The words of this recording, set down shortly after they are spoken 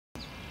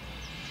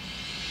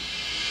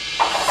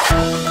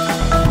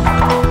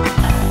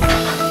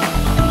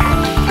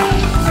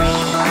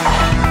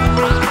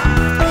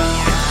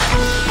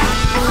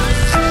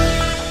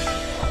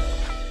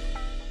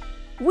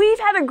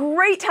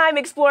great time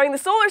exploring the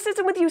solar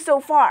system with you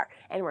so far,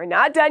 and we're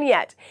not done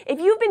yet. If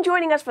you've been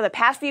joining us for the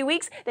past few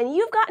weeks, then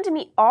you've gotten to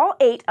meet all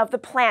 8 of the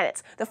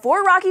planets, the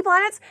 4 rocky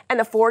planets and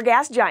the 4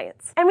 gas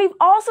giants. And we've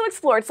also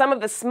explored some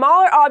of the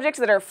smaller objects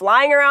that are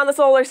flying around the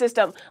solar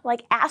system,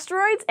 like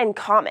asteroids and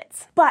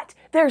comets. But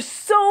there's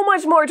so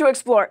much more to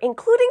explore,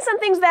 including some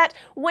things that,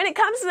 when it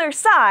comes to their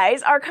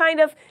size, are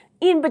kind of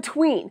in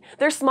between.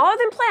 They're smaller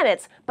than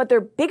planets, but they're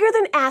bigger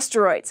than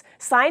asteroids.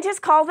 Scientists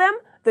call them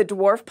the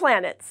dwarf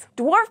planets.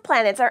 Dwarf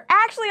planets are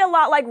actually a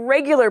lot like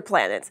regular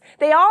planets.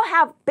 They all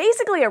have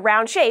basically a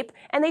round shape,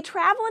 and they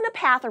travel in a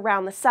path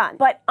around the sun.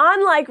 But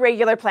unlike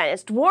regular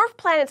planets, dwarf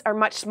planets are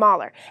much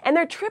smaller, and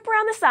their trip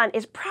around the sun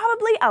is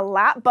probably a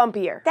lot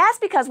bumpier. That's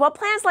because while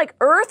planets like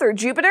Earth or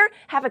Jupiter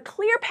have a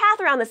clear path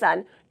around the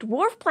sun,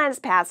 dwarf planets'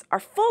 paths are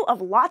full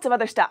of lots of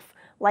other stuff,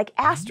 like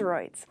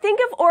asteroids. Think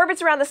of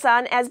orbits around the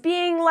sun as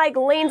being like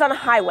lanes on a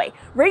highway.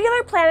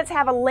 Regular planets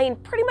have a lane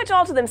pretty much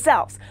all to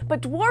themselves, but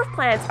dwarf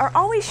planets are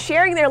always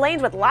sharing their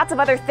lanes with lots of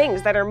other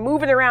things that are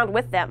moving around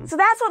with them. So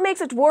that's what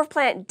makes a dwarf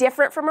planet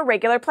different from a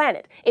regular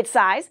planet: its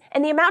size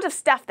and the amount of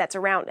stuff that's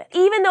around it.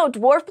 Even though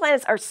dwarf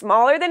planets are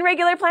smaller than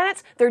regular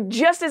planets, they're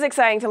just as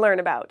exciting to learn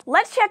about.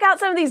 Let's check out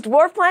some of these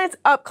dwarf planets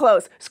up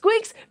close.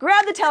 Squeaks,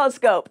 grab the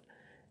telescope.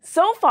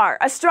 So far,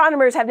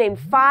 astronomers have named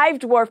 5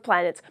 dwarf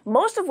planets,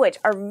 most of which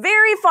are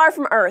very far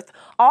from Earth.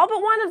 All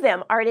but one of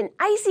them are in an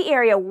icy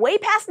area way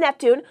past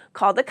Neptune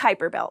called the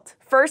Kuiper Belt.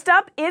 First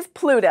up is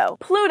Pluto.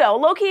 Pluto,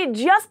 located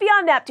just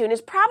beyond Neptune,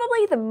 is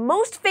probably the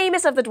most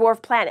famous of the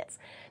dwarf planets.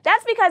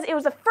 That's because it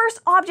was the first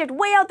object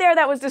way out there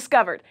that was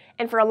discovered,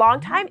 and for a long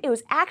time it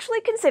was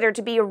actually considered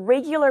to be a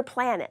regular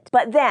planet.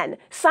 But then,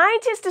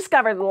 scientists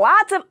discovered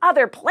lots of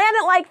other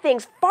planet-like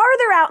things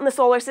farther out in the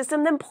solar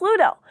system than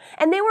Pluto,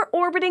 and they were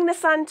orbiting the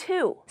sun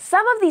too.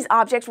 Some of these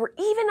objects were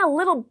even a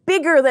little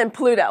bigger than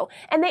Pluto,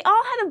 and they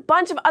all had a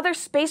bunch of other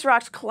space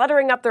rocks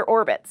cluttering up their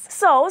orbits.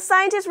 So,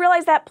 scientists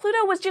realized that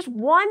Pluto was just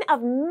one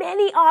of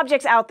many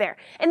objects out there,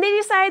 and they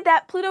decided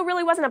that Pluto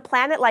really wasn't a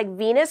planet like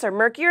Venus or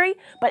Mercury,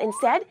 but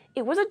instead,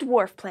 it was a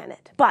dwarf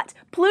planet. But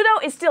Pluto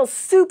is still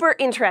super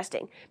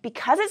interesting.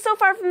 Because it's so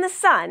far from the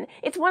sun,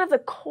 it's one of the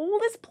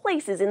coldest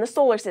places in the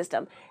solar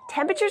system.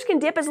 Temperatures can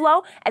dip as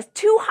low as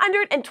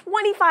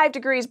 225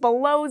 degrees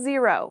below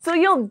zero. So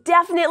you'll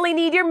definitely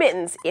need your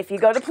mittens if you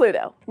go to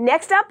Pluto.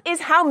 Next up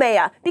is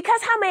Haumea.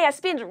 Because Haumea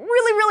spins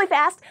really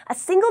fast, a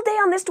single day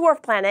on this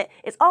dwarf planet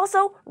is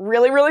also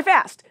really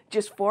fast.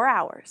 Just 4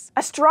 hours.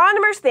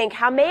 Astronomers think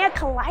Haumea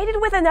collided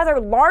with another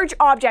large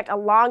object a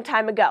long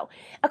time ago.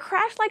 A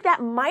crash like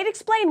that might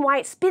explain why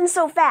it spins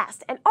so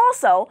fast, and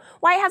also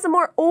why it has a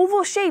more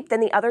oval shape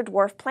than the other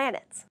dwarf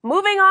planets.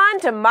 Moving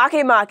on to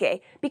Makemake.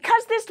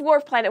 Because this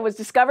dwarf planet was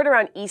discovered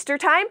around Easter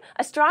time,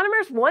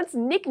 astronomers once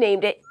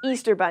nicknamed it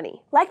Easter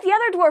Bunny. Like the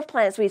other dwarf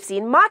planets we've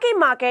seen,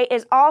 Makemake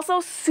is also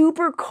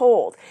super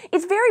cold.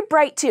 It's very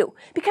bright too,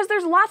 because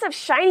there's lots of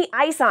shiny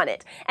ice on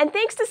it, and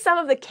thanks to some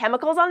of the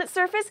chemicals on its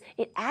surface,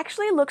 it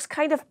actually looks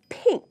kind of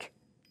pink.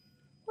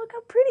 Look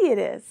how pretty it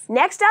is.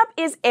 Next up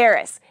is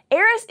Ceres.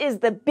 Ceres is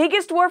the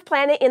biggest dwarf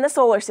planet in the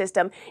solar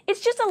system. It's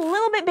just a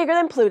little bit bigger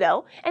than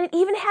Pluto, and it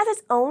even has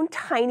its own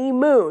tiny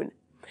moon.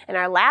 And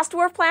our last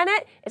dwarf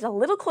planet is a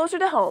little closer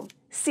to home,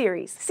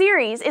 Ceres.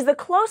 Ceres is the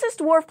closest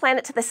dwarf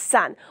planet to the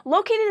sun,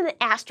 located in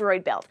the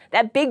asteroid belt,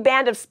 that big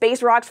band of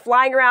space rocks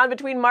flying around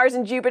between Mars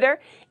and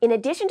Jupiter. In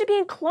addition to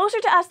being closer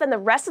to us than the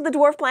rest of the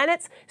dwarf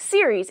planets,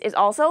 Ceres is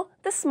also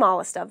the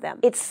smallest of them.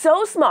 It's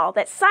so small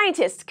that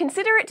scientists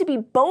consider it to be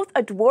both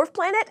a dwarf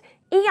planet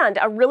and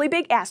a really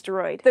big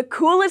asteroid. The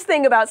coolest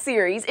thing about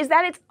Ceres is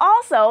that it's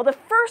also the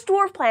first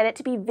dwarf planet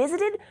to be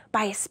visited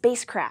by a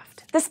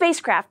spacecraft. The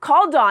spacecraft,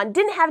 called Dawn,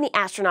 didn't have any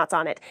astronauts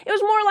on it. It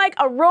was more like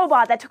a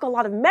robot that took a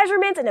lot of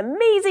measurements and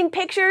amazing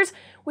pictures,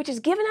 which has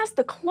given us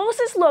the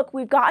closest look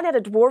we've gotten at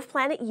a dwarf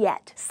planet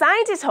yet.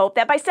 Scientists hope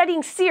that by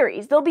studying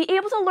Ceres, they'll be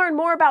able to learn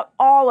more about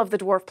all of the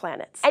dwarf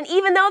planets. And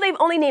even though they've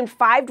only named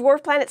 5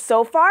 dwarf planets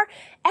so far,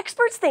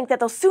 experts think that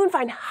they'll soon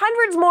find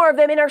hundreds more of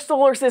them in our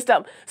solar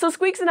system. So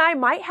Squeaks and I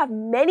might have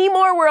many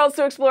more worlds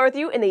to explore with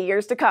you in the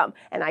years to come,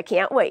 and I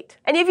can't wait.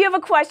 And if you have a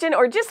question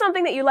or just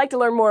something that you'd like to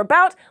learn more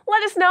about,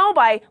 let us know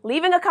by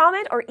leaving a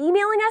comment or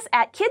emailing us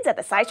at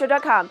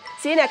kids@thescishow.com.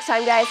 See you next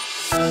time, guys.